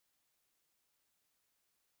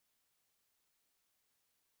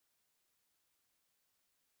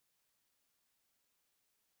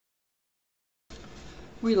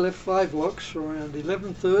We left 5 locks around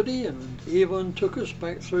 11:30 and Yconne took us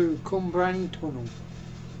back through Mon tunnel.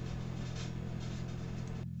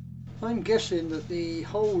 I'm guessing that the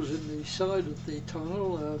holes in the side of the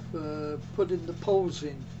tunnel have put in the poles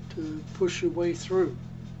in to push your way through.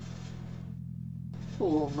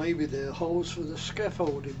 Or maybe they're holes for the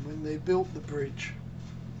scaffolding when they built the bridge.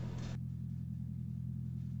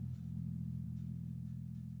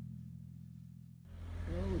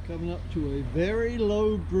 Well, we're coming up to a very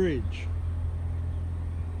low bridge,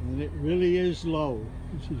 and it really is low.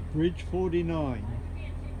 This is bridge 49.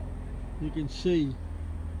 You can see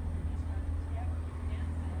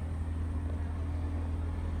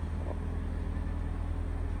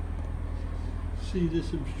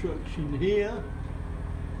this obstruction here.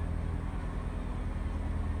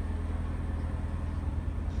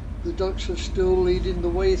 The ducks are still leading the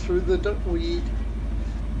way through the duckweed.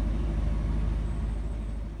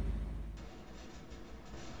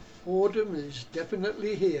 Autumn is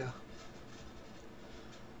definitely here.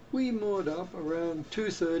 We moored up around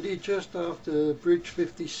 2:30 just after Bridge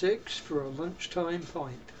 56 for a lunchtime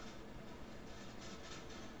pint.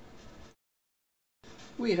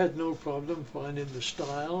 We had no problem finding the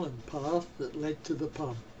stile and path that led to the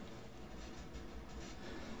pub.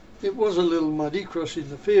 It was a little muddy crossing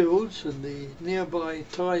the fields, and the nearby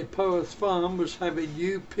Ty Poeth farm was having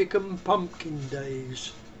you pick 'em pumpkin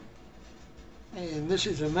days. And this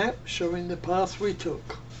is a map showing the path we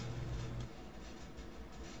took.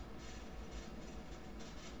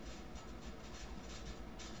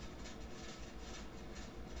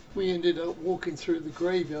 We ended up walking through the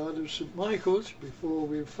graveyard of St Michael's before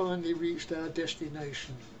we finally reached our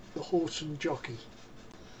destination, the Horse and Jockey.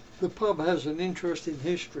 The pub has an interesting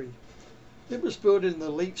history. It was built in the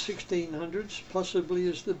late 1600s, possibly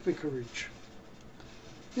as the vicarage.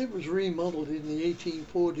 It was remodeled in the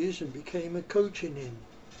 1840s and became a coaching inn.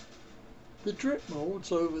 The drip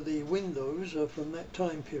moulds over the windows are from that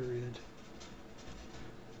time period.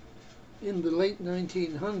 In the late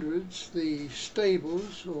 1900s, the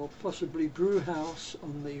stables, or possibly brew house,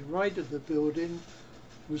 on the right of the building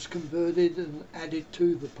was converted and added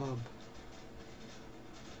to the pub.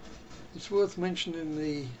 It's worth mentioning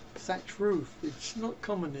the thatch roof. It's not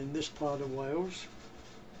common in this part of Wales.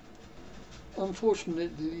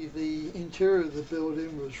 Unfortunately, the interior of the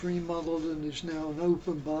building was remodeled and is now an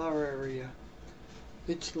open bar area.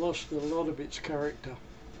 It's lost a lot of its character.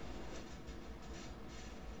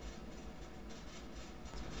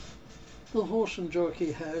 The Horse and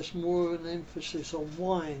Jockey has more of an emphasis on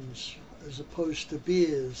wines as opposed to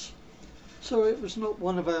beers, so it was not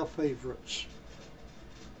one of our favourites.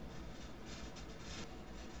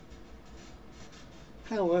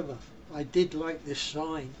 However, I did like this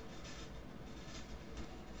sign.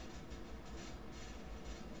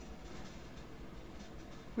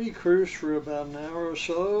 We cruised for about an hour or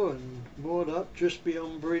so and moored up just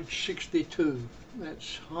beyond Bridge 62.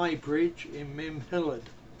 That's High Bridge in Monmouthshire.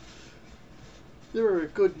 There are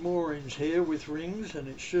good moorings here with rings, and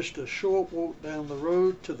it's just a short walk down the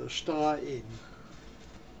road to the Star Inn.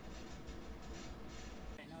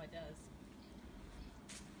 I know it does.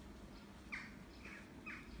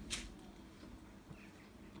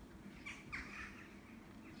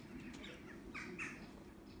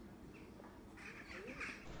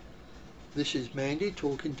 This is Mandy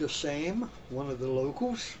talking to Sam, one of the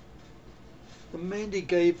locals. And Mandy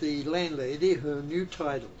gave the landlady her new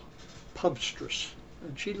title, pubstress,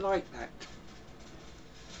 and she liked that.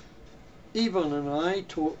 Yconne and I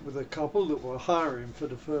talked with a couple that were hiring for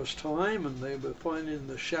the first time, and they were finding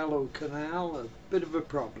the shallow canal a bit of a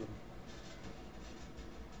problem.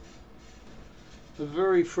 A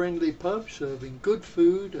very friendly pub serving good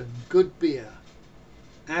food and good beer.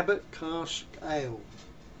 Abbott Cask Ale.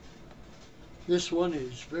 This one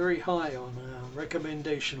is very high on our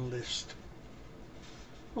recommendation list.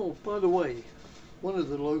 Oh, by the way, one of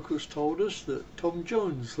the locals told us that Tom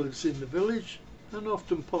Jones lives in the village and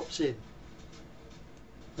often pops in.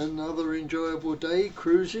 Another enjoyable day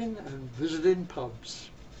cruising and visiting pubs.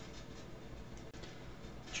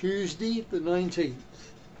 Tuesday the 19th.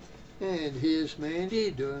 And here's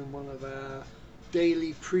Mandy doing one of our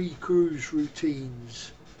daily pre-cruise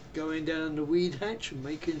routines. Going down the weed hatch and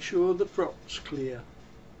making sure the prop's clear.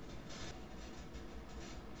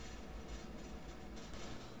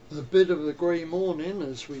 A bit of a grey morning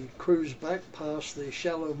as we cruise back past the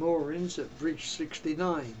shallow moorings at Bridge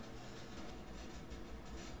 69.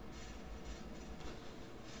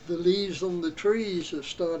 The leaves on the trees are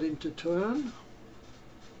starting to turn.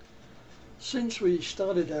 Since we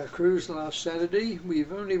started our cruise last Saturday,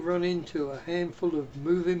 we've only run into a handful of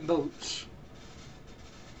moving boats.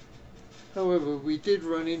 However, we did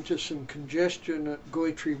run into some congestion at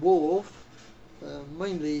Goitree Wharf,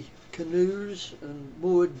 mainly canoes and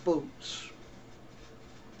moored boats.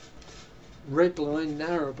 Red Line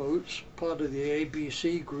narrowboats, part of the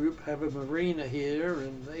ABC group, have a marina here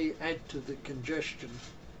and they add to the congestion.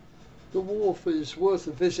 The wharf is worth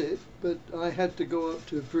a visit, but I had to go up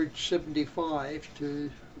to Bridge 75 to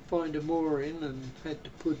find a mooring and had to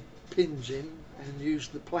put pins in and use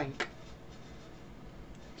the plank.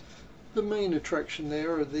 The main attraction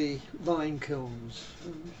there are the lime kilns.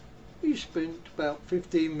 We spent about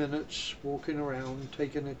 15 minutes walking around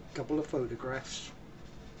taking a couple of photographs.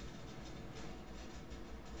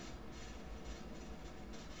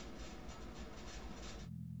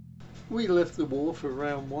 We left the wharf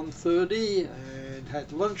around 1:30 and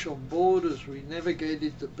had lunch on board as we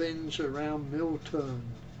navigated the bends around Mill Turn.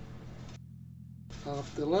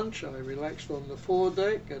 After lunch I relaxed on the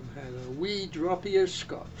foredeck and had a wee droppy of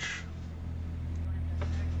scotch.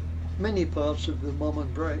 Many parts of the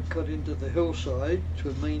Mon Brec cut into the hillside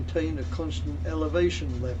to maintain a constant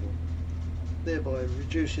elevation level, thereby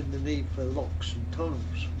reducing the need for locks and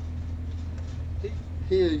tunnels.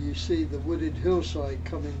 Here you see the wooded hillside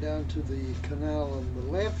coming down to the canal on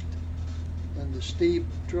the left and the steep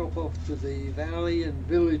drop off to the valley and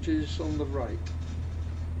villages on the right.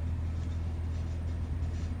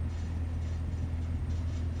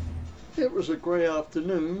 It was a grey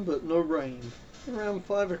afternoon but no rain. Around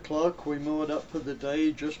 5 o'clock we moored up for the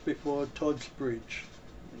day just before Todd's Bridge.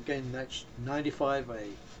 Again, that's 95A.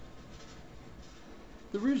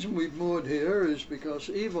 The reason we moored here is because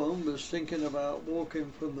Yconne was thinking about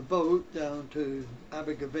walking from the boat down to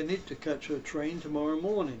Abergavenny to catch her train tomorrow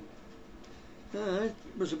morning. It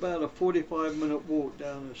was about a 45-minute walk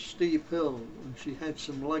down a steep hill and she had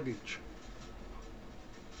some luggage.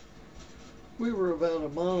 We were about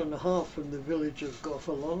 1.5 miles from the village of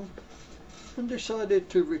Gofalong and decided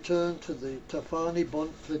to return to the Tafani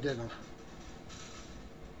Bont for dinner.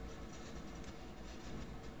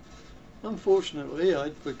 Unfortunately,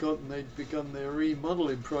 I'd forgotten they'd begun their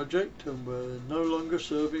remodelling project and were no longer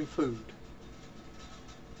serving food.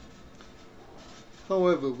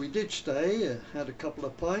 However, we did stay, had a couple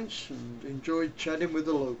of pints and enjoyed chatting with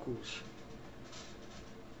the locals.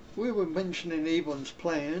 We were mentioning Yvonne's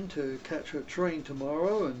plan to catch her train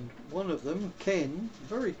tomorrow, and one of them, Ken,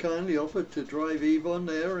 very kindly offered to drive Yvonne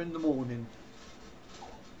there in the morning.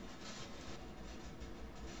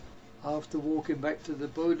 After walking back to the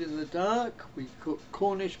boat in the dark, we cooked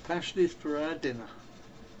Cornish pasties for our dinner.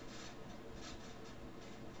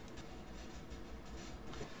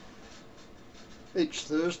 It's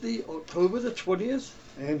Thursday, October the 20th,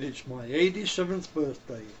 and it's my 87th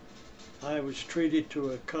birthday. I was treated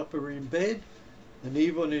to a cuppa in bed, and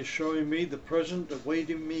Yvonne is showing me the present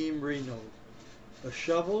awaiting me in Reno, a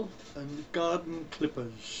shovel and garden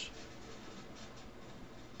clippers.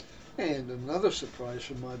 And another surprise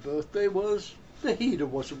for my birthday was the heater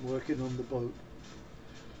wasn't working on the boat.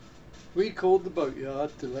 We called the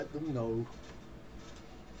boatyard to let them know.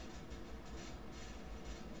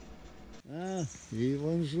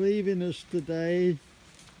 Yvonne's leaving us today.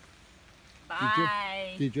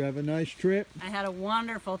 Bye. Did you have a nice trip? I had a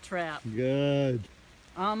wonderful trip. Good.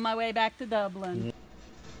 On my way back to Dublin.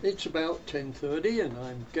 It's about 10:30 and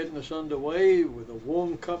I'm getting us underway with a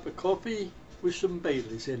warm cup of coffee with some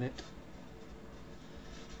Baileys in it.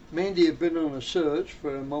 Mandy had been on a search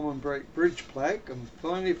for a Mon Brec bridge plaque and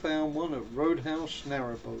finally found one of Roadhouse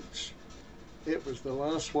narrowboats. It was the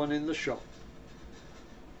last one in the shop.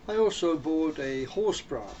 I also bought a horse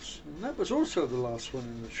brass, and that was also the last one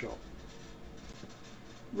in the shop.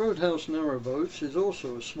 Roadhouse Narrowboats is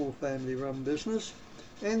also a small family-run business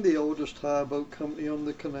and the oldest hire boat company on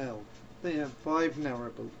the canal. They have 5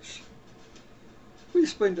 narrowboats. We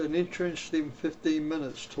spent an interesting 15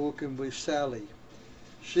 minutes talking with Sally.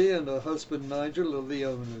 She and her husband Nigel are the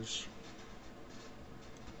owners.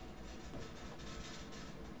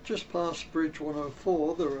 Just past Bridge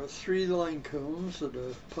 104 there are 3 line kilns that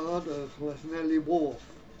are part of Llanelli Wharf.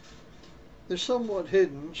 They're somewhat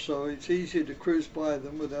hidden, so it's easy to cruise by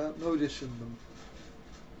them without noticing them.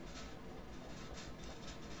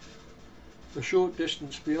 A short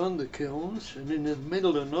distance beyond the kilns, and in the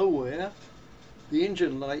middle of nowhere, the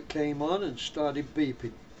engine light came on and started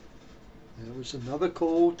beeping. There was another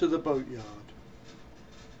call to the boatyard.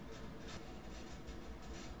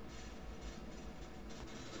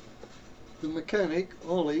 The mechanic,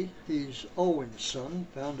 Ollie, he's Owen's son,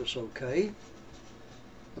 found us okay.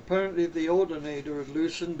 Apparently the alternator had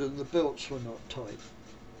loosened and the belts were not tight.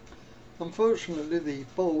 Unfortunately the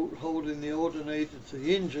bolt holding the alternator to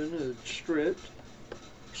the engine had stripped,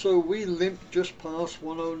 So we limped just past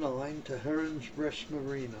 109 to Heron's Rest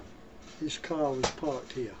Marina. His car was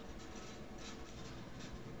parked here.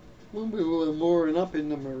 When we were mooring up in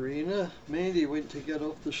the marina, Mandy went to get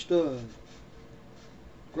off the stern,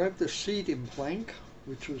 grabbed the seating plank,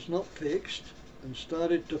 which was not fixed, and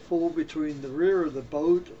started to fall between the rear of the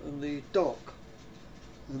boat and the dock,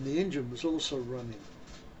 and the engine was also running.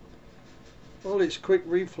 Ollie's quick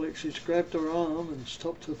reflexes grabbed her arm and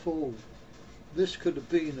stopped the fall. This could have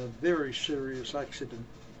been a very serious accident.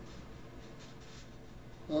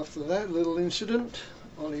 After that little incident,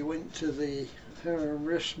 Ollie went to the Heron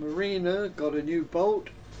Rest Marina, got a new bolt,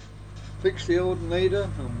 fixed the alternator,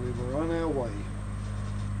 and we were on our way.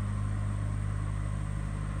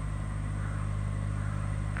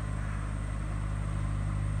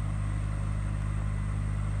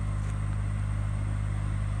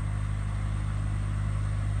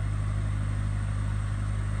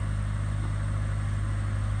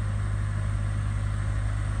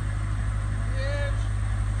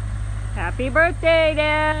 Happy birthday,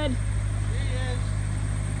 Dad!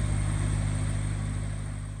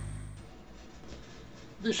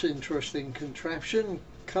 This interesting contraption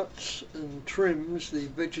cuts and trims the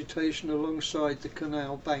vegetation alongside the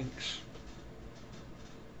canal banks.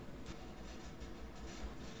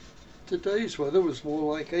 Today's weather was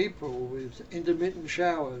more like April with intermittent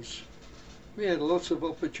showers. We had lots of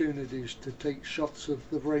opportunities to take shots of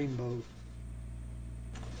the rainbow.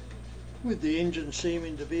 With the engine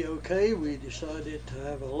seeming to be okay, we decided to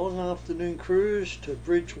have a long afternoon cruise to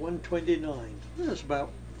Bridge 129. That's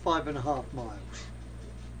about 5.5 miles.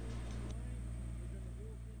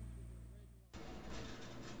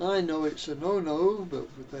 I know it's a no-no, but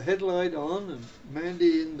with the headlight on and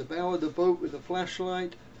Mandy in the bow of the boat with a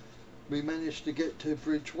flashlight, we managed to get to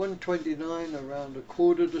Bridge 129 around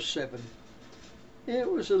 6:45.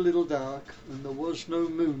 It was a little dark and there was no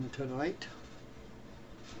moon tonight.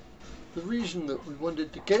 The reason that we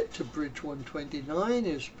wanted to get to Bridge 129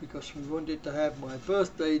 is because we wanted to have my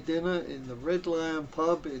birthday dinner in the Red Lion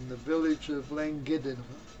pub in the village of Llangiddian.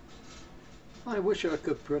 I wish I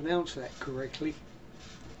could pronounce that correctly.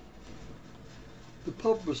 The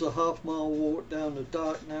pub was a half-mile walk down a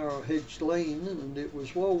dark, narrow hedged lane, and it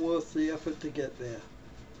was well worth the effort to get there.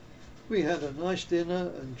 We had a nice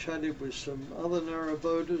dinner and chatted with some other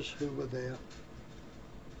narrowboaters who were there.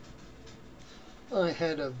 I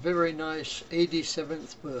had a very nice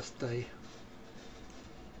 87th birthday.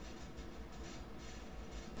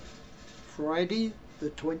 Friday the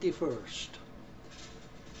 21st.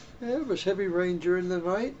 It was heavy rain during the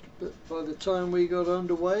night, but by the time we got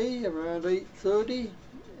underway around 8:30,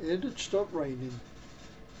 it had stopped raining.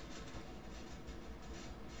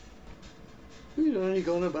 We'd only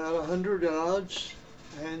gone about 100 yards,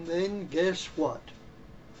 and then guess what?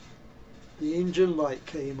 The engine light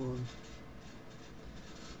came on.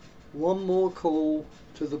 One more call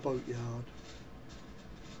to the boatyard.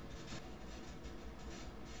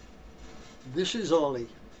 This is Ollie,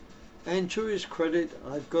 and to his credit,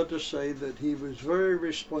 I've got to say that he was very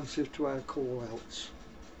responsive to our call-outs.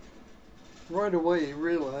 Right away he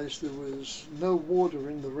realized there was no water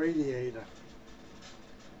in the radiator.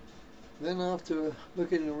 Then after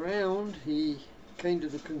looking around, he came to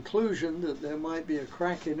the conclusion that there might be a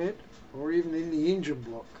crack in it, or even in the engine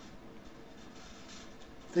block.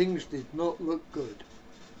 Things did not look good.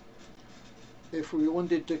 If we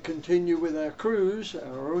wanted to continue with our cruise,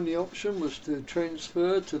 our only option was to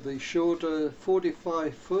transfer to the shorter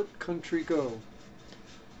 45-foot Country Girl.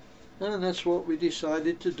 And that's what we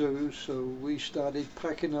decided to do, so we started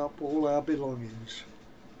packing up all our belongings.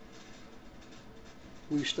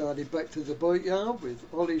 We started back to the boatyard with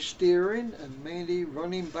Ollie steering and Mandy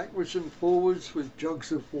running backwards and forwards with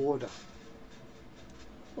jugs of water.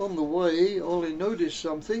 On the way, Ollie noticed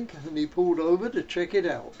something and he pulled over to check it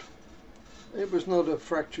out. It was not a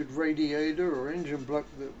fractured radiator or engine block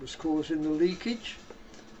that was causing the leakage.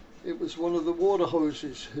 It was one of the water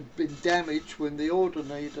hoses had been damaged when the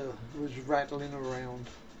alternator was rattling around.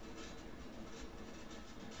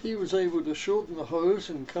 He was able to shorten the hose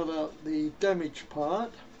and cut out the damaged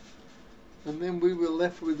part, and then we were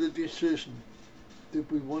left with a decision. Did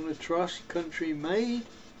we want to trust Country Maid,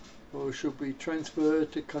 or should we transfer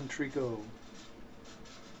to Country Girl?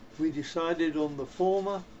 We decided on the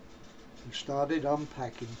former and started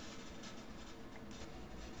unpacking.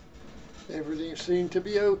 Everything seemed to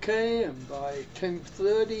be okay, and by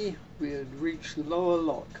 10:30 we had reached the lower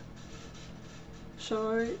lock.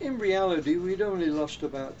 So in reality we'd only lost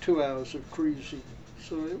about 2 hours of cruising,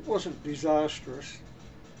 so it wasn't disastrous.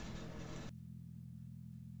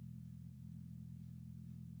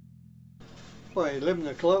 By 11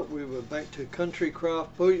 o'clock we were back to Country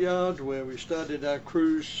Craft Boatyard where we started our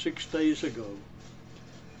cruise 6 days ago.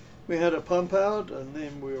 We had a pump out and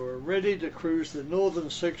then we were ready to cruise the northern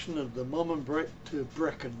section of the Mon Brec to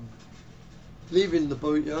Brecon. Leaving the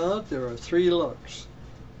boatyard there are 3 locks: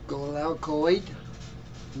 Golaucoid,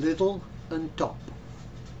 Little and Top.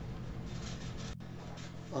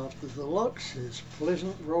 After the locks is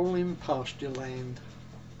pleasant rolling pasture land.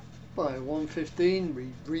 By 1:15 we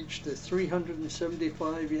reached the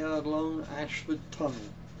 375-yard long Ashford Tunnel.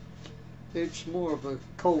 It's more of a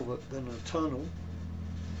culvert than a tunnel.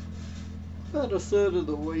 About a third of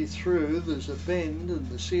the way through there's a bend and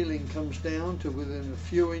the ceiling comes down to within a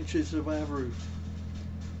few inches of our roof.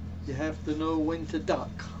 You have to know when to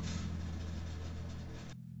duck.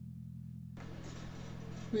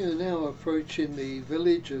 We are now approaching the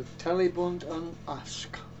village of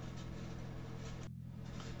Talybont-on-Usk.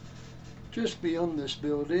 Just beyond this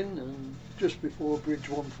building and just before Bridge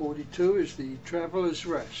 142 is the Traveller's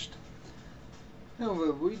Rest.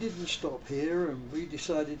 However, we didn't stop here and we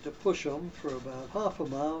decided to push on for about half a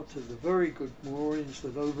mile to the very good moorings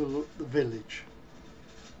that overlook the village.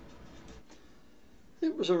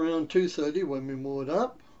 It was around 2:30 when we moored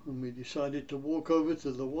up and we decided to walk over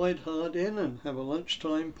to the White Hart Inn and have a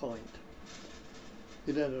lunchtime pint.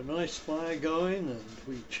 It had a nice fire going and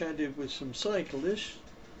we chatted with some cyclists,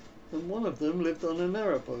 and one of them lived on a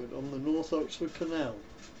narrowboat on the North Oxford Canal.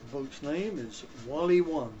 The boat's name is Wally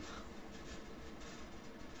 1.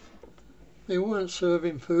 They weren't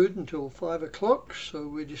serving food until 5 o'clock, so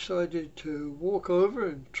we decided to walk over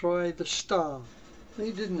and try the Star.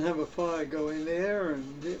 They didn't have a fire going there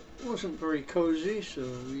and it wasn't very cozy, so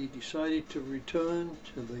we decided to return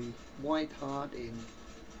to the White Hart Inn.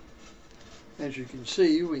 As you can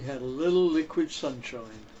see, we had a little liquid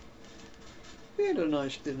sunshine. We had a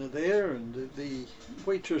nice dinner there and the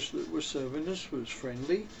waitress that was serving us was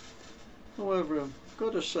friendly. However, I've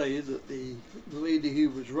got to say that the lady who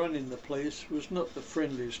was running the place was not the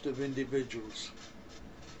friendliest of individuals.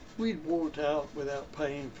 We'd walked out without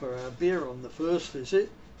paying for our beer on the first visit,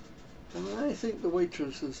 and I think the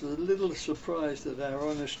waitress was a little surprised at our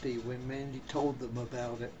honesty when Mandy told them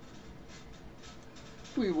about it.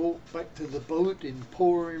 We walked back to the boat in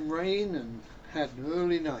pouring rain and had an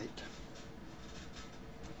early night.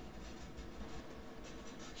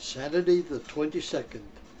 Saturday the 22nd.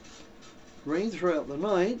 Rain throughout the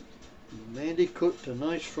night, and Mandy cooked a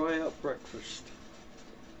nice fry-up breakfast.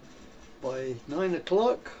 By 9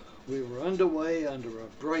 o'clock we were underway under a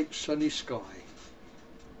bright sunny sky.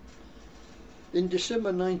 In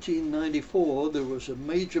December 1994 there was a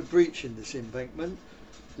major breach in this embankment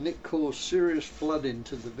and it caused serious flooding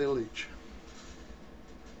to the village.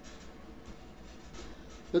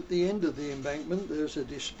 At the end of the embankment there's a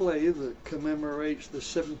display that commemorates the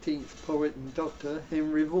 17th poet and doctor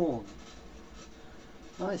Henry Vaughan.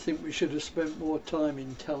 I think we should have spent more time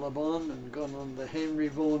in Talybont and gone on the Henry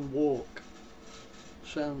Vaughan Walk.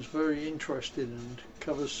 Sounds very interesting and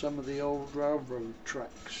covers some of the old railroad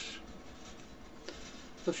tracks.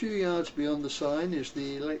 A few yards beyond the sign is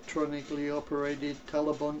the electronically operated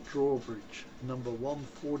Talybont drawbridge, number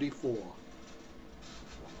 144.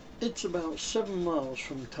 It's about 7 miles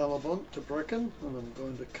from Talybont to Brecon, and I'm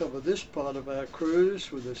going to cover this part of our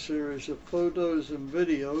cruise with a series of photos and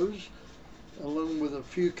videos along with a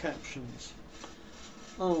few captions.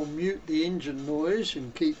 I'll mute the engine noise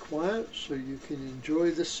and keep quiet so you can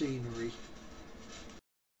enjoy the scenery.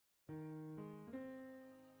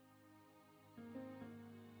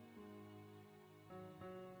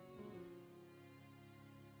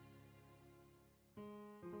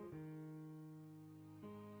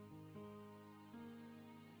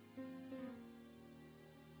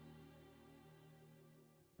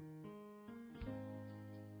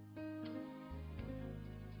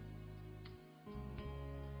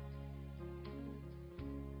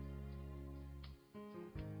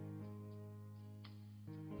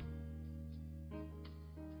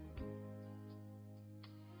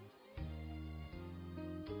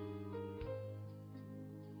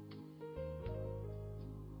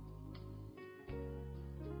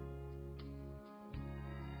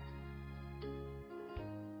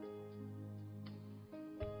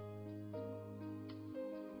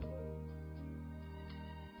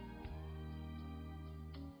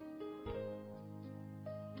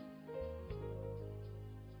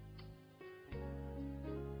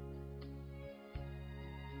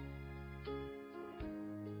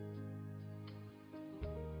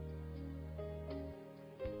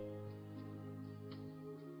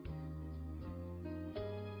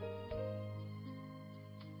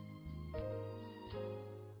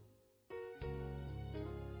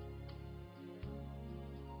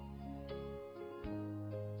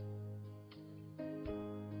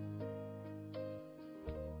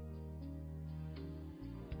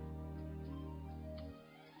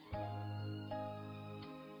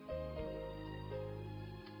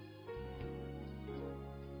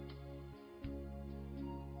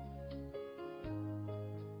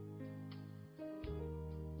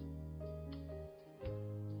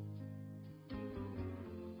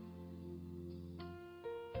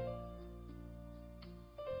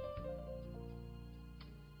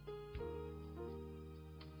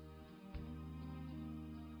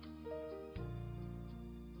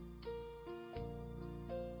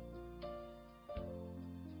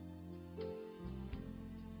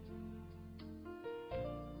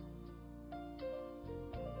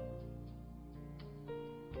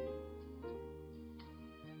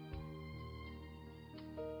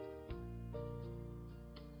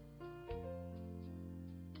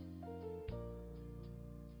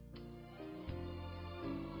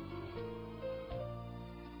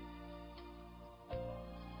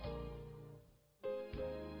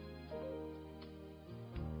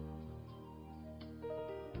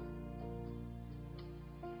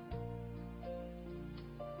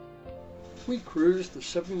 We cruised the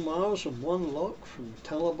 7 miles and 1 lock from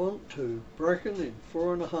Talabont to Brecon in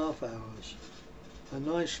 4.5 hours. A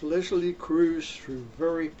nice leisurely cruise through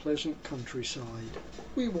very pleasant countryside.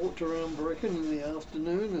 We walked around Brecon in the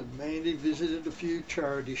afternoon and Mandy visited a few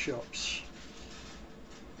charity shops.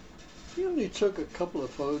 We only took a couple of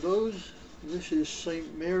photos. This is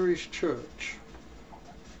St. Mary's Church.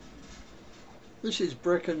 This is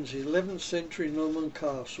Brecon's 11th century Norman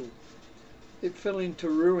castle. It fell into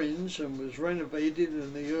ruins and was renovated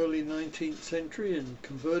in the early 19th century and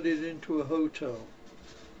converted into a hotel.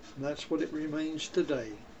 And that's what it remains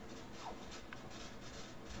today.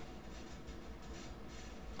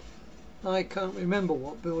 I can't remember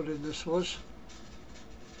what building this was.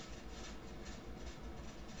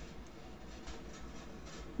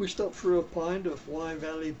 We stopped for a pint of Wye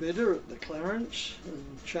Valley Bitter at the Clarence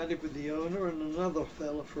and chatted with the owner and another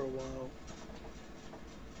fella for a while.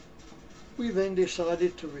 We then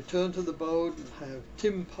decided to return to the boat and have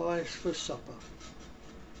Tim pies for supper.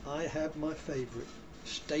 I have my favourite,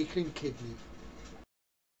 steak and kidney.